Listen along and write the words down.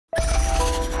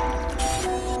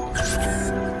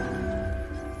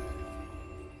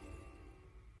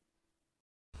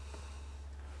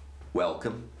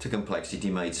Welcome to Complexity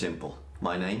Made Simple.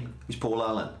 My name is Paul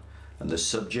Allen, and the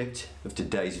subject of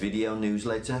today's video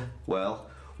newsletter, well,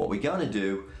 what we're going to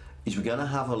do is we're going to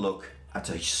have a look at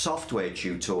a software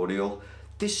tutorial,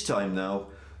 this time though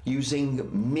using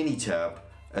Minitab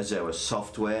as our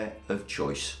software of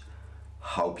choice.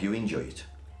 Hope you enjoy it.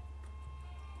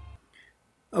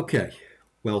 Okay,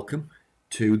 welcome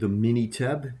to the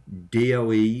Minitab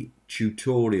DOE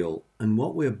tutorial, and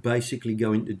what we're basically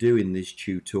going to do in this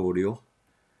tutorial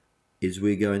is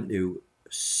we're going to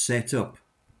set up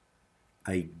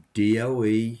a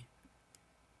DOE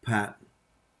pattern.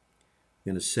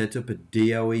 We're going to set up a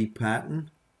DOE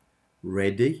pattern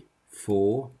ready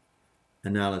for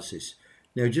analysis.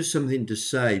 Now, just something to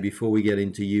say before we get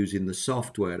into using the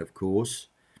software, of course,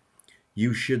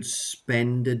 you should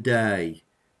spend a day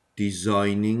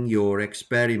designing your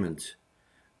experiment.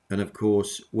 And of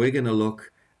course, we're going to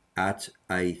look at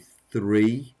a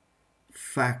 3-factor.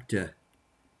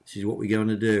 This is what we're going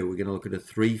to do. We're going to look at a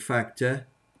 3-factor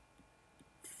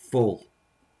full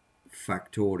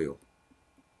factorial.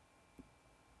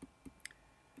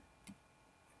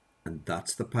 And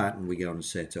that's the pattern we're going to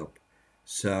set up.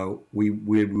 So we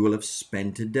will have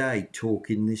spent a day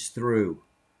talking this through.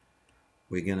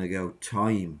 We're going to go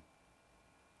time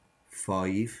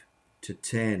 5 to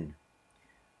 10.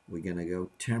 We're going to go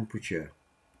temperature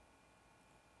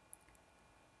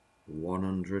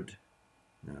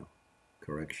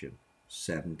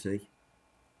 70,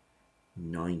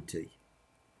 90,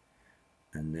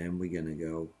 and then we're going to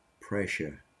go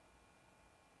pressure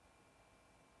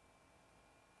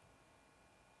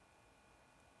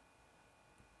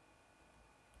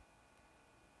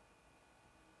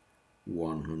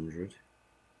 100,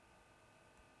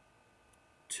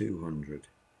 200.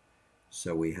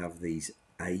 So we have these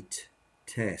 8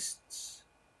 tests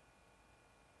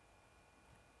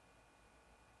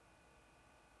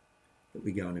that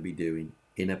we're going to be doing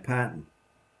in a pattern.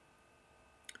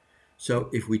 So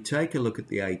if we take a look at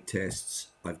the 8 tests,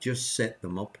 I've just set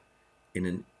them up in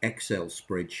an Excel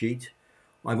spreadsheet.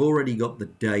 I've already got the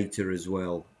data as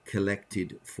well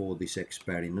collected for this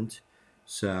experiment.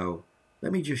 So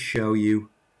let me just show you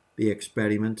the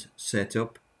experiment set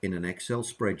up in an Excel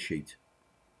spreadsheet.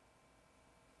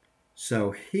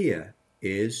 So here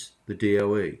is the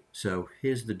DOE. So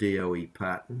here's the DOE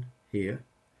pattern here.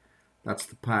 That's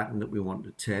the pattern that we want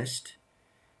to test.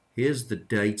 Here's the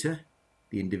data,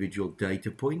 the individual data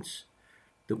points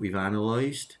that we've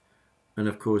analyzed. And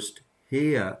of course,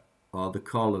 here are the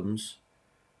columns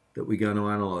that we're going to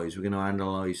analyze. We're going to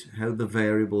analyze how the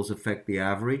variables affect the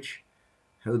average,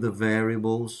 how the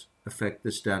variables affect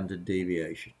the standard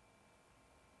deviation.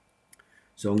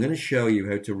 So I'm going to show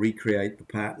you how to recreate the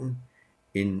pattern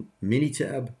in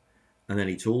Minitab, and then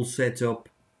it's all set up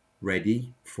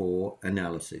ready for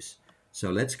analysis. So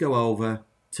let's go over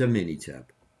to Minitab.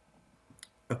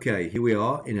 Okay, here we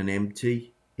are in an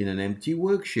empty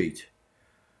worksheet.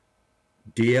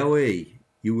 DOE,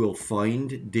 you will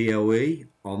find DOE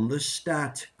on the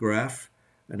stat graph,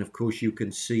 and of course you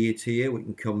can see it here. We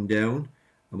can come down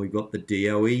and we've got the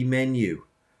DOE menu.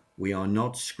 We are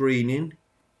not screening,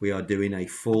 we are doing a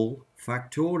full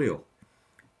factorial.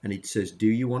 And it says, do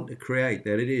you want to create?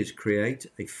 There it is, create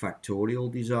a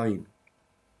factorial design.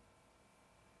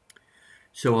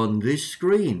 So on this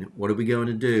screen, what are we going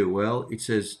to do? Well, it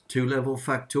says 2-level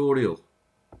factorial.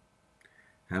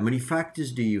 How many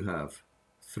factors do you have?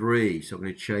 3. So I'm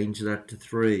going to change that to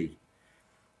 3.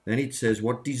 Then it says,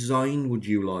 what design would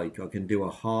you like? I can do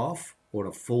a half or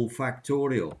a full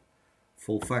factorial.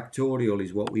 Full factorial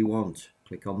is what we want.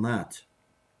 Click on that.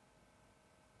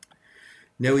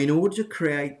 Now, in order to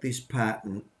create this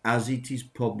pattern as it is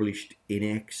published in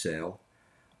Excel,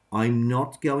 I'm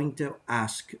not going to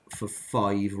ask for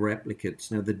 5 replicates.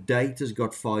 Now, the data's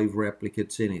got 5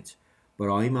 replicates in it,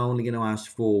 but I'm only going to ask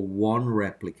for 1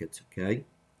 replicate, okay?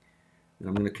 And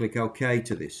I'm going to click OK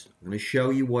to this. I'm going to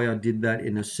show you why I did that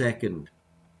in a second.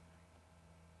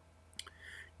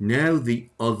 Now the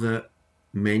other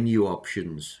menu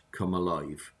options come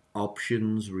alive.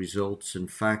 Options, results,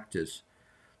 and factors.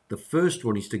 The first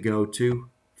one is to go to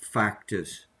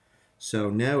factors. So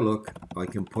now look, I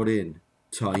can put in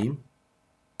time,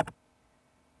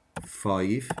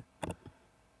 5,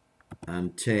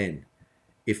 and 10.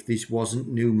 If this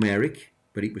wasn't numeric,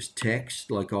 but it was text,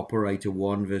 like operator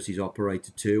 1 versus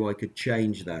operator 2, I could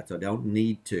change that. I don't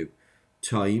need to.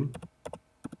 Time,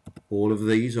 all of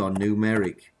these are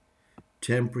numeric.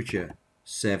 Temperature,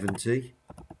 70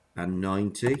 and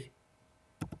 90.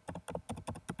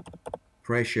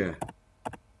 Pressure,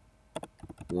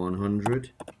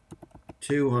 100,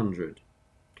 200.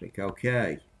 Click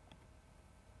OK.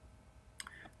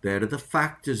 There are the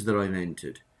factors that I've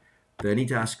entered. Then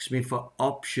it asks me for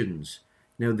options.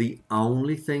 Now the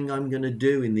only thing I'm going to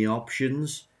do in the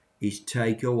options is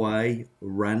take away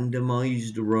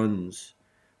randomized runs.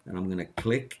 And I'm going to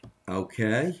click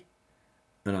OK.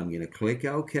 And I'm going to click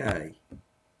OK.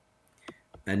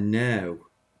 And now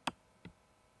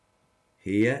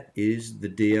here is the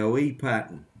DOE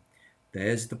pattern.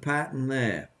 There's the pattern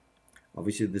there.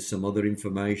 Obviously there's some other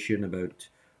information about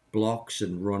blocks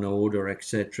and run order,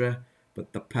 etc.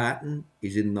 But the pattern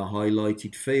is in the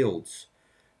highlighted fields.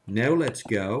 Now let's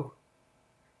go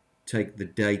take the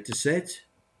data set.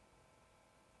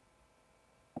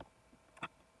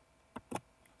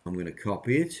 I'm going to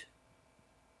copy it.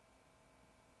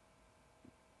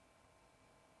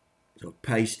 So I've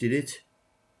pasted it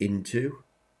into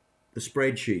the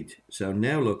spreadsheet. So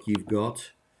now look, you've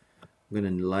got, I'm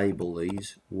going to label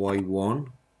these Y1,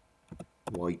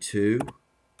 Y2,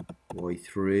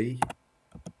 Y3,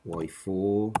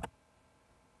 Y4,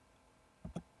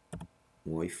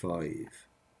 Y5.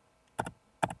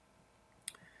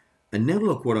 And now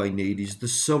look, what I need is the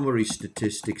summary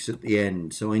statistics at the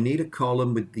end. So I need a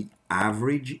column with the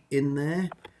average in there,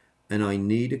 and I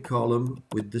need a column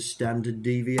with the standard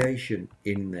deviation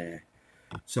in there.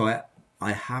 So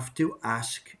I have to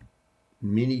ask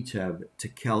Minitab to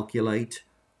calculate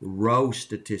row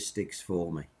statistics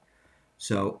for me.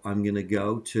 So I'm going to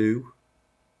go to,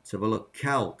 let's have a look,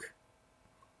 calc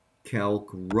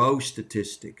row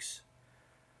statistics.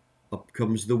 Up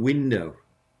comes the window.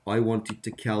 I want it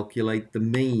to calculate the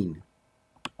mean.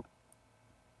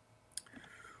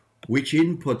 Which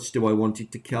inputs do I want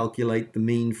it to calculate the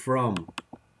mean from?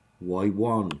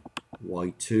 Y1,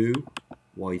 Y2,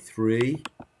 Y3,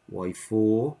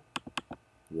 Y4,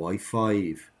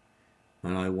 Y5.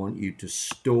 And I want you to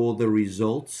store the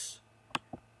results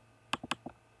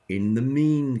in the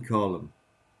mean column.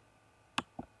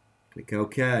 Click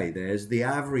OK. There's the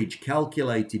average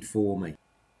calculated for me.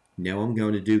 Now I'm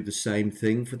going to do the same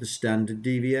thing for the standard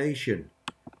deviation.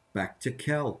 Back to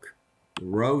calc,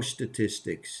 row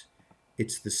statistics.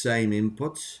 It's the same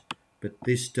inputs, but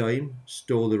this time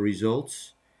store the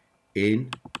results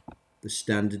in the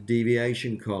standard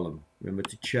deviation column. Remember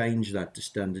to change that to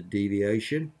standard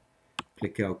deviation.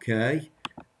 Click OK,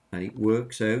 and it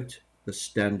works out the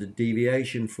standard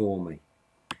deviation for me.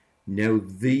 Now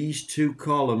these two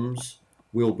columns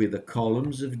will be the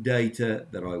columns of data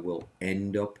that I will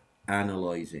end up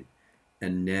analyzing.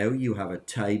 And now you have a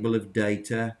table of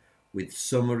data with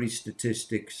summary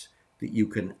statistics that you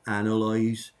can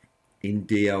analyze in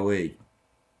DOE.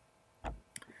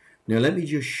 Now let me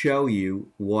just show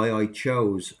you why I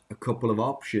chose a couple of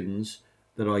options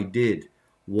that I did.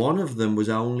 One of them was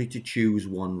only to choose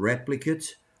one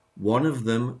replicate. One of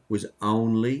them was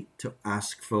only to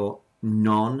ask for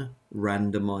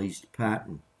non-randomized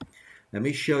pattern. Let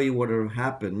me show you what would have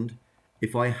happened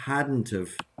if I hadn't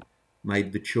have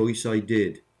made the choice I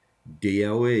did.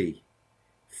 DOE,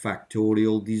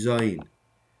 factorial design,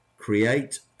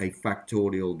 create a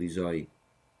factorial design.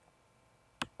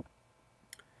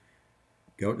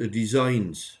 Go to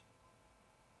designs.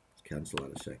 Let's cancel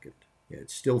that a second. Yeah,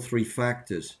 it's still 3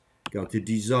 factors. Go to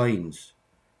designs.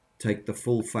 Take the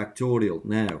full factorial.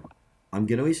 Now, I'm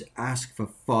going to ask for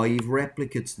 5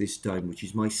 replicates this time, which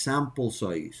is my sample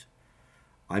size.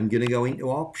 I'm going to go into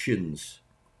options,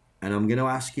 and I'm going to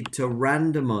ask it to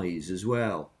randomize as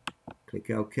well. Click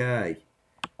OK.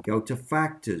 Go to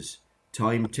factors.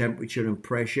 Time, temperature, and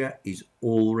pressure is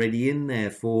already in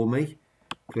there for me.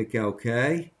 Click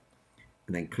OK,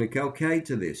 and then click OK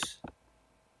to this.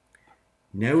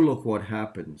 Now look what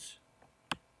happens.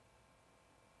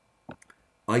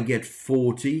 I get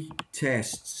 40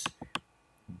 tests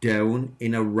down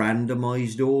in a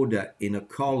randomized order in a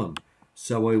column.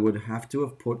 So I would have to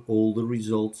have put all the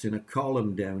results in a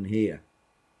column down here.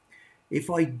 If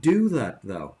I do that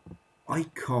though, I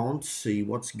can't see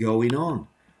what's going on.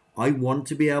 I want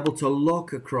to be able to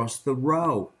look across the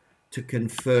row to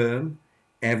confirm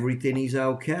everything is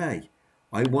okay.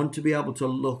 I want to be able to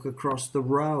look across the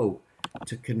row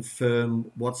to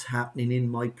confirm what's happening in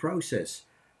my process.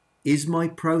 Is my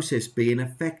process being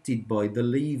affected by the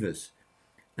levers?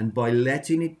 And by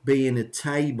letting it be in a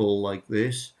table like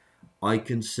this, I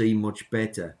can see much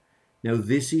better. Now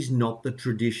this is not the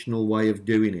traditional way of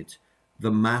doing it.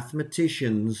 The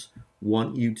mathematicians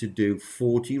want you to do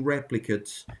 40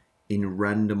 replicates in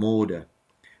random order.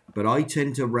 But I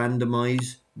tend to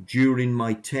randomize during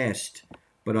my test,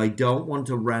 but I don't want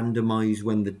to randomize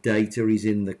when the data is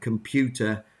in the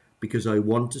computer because I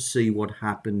want to see what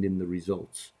happened in the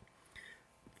results.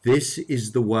 This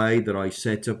is the way that I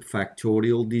set up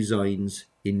factorial designs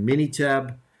in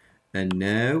Minitab, and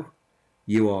now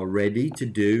you are ready to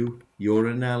do your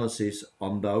analysis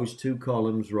on those two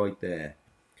columns right there.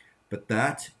 But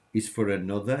that is for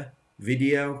another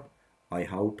video. I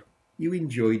hope you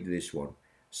enjoyed this one.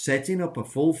 Setting up a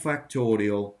full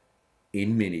factorial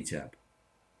in Minitab.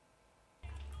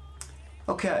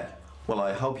 Okay, well,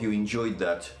 I hope you enjoyed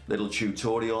that little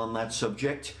tutorial on that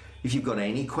subject. If you've got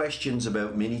any questions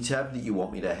about Minitab that you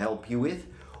want me to help you with,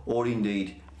 or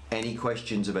indeed any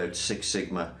questions about Six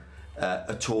Sigma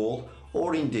at all,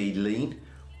 or indeed Lean,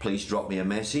 please drop me a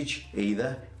message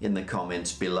either in the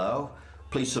comments below.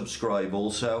 Please subscribe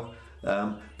also.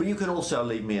 But you can also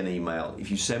leave me an email.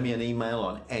 If you send me an email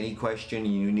on any question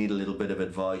and you need a little bit of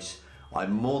advice,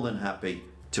 I'm more than happy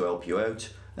to help you out.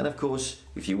 And of course,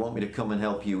 if you want me to come and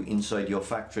help you inside your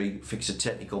factory fix a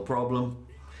technical problem,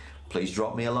 please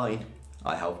drop me a line.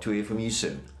 I hope to hear from you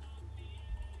soon.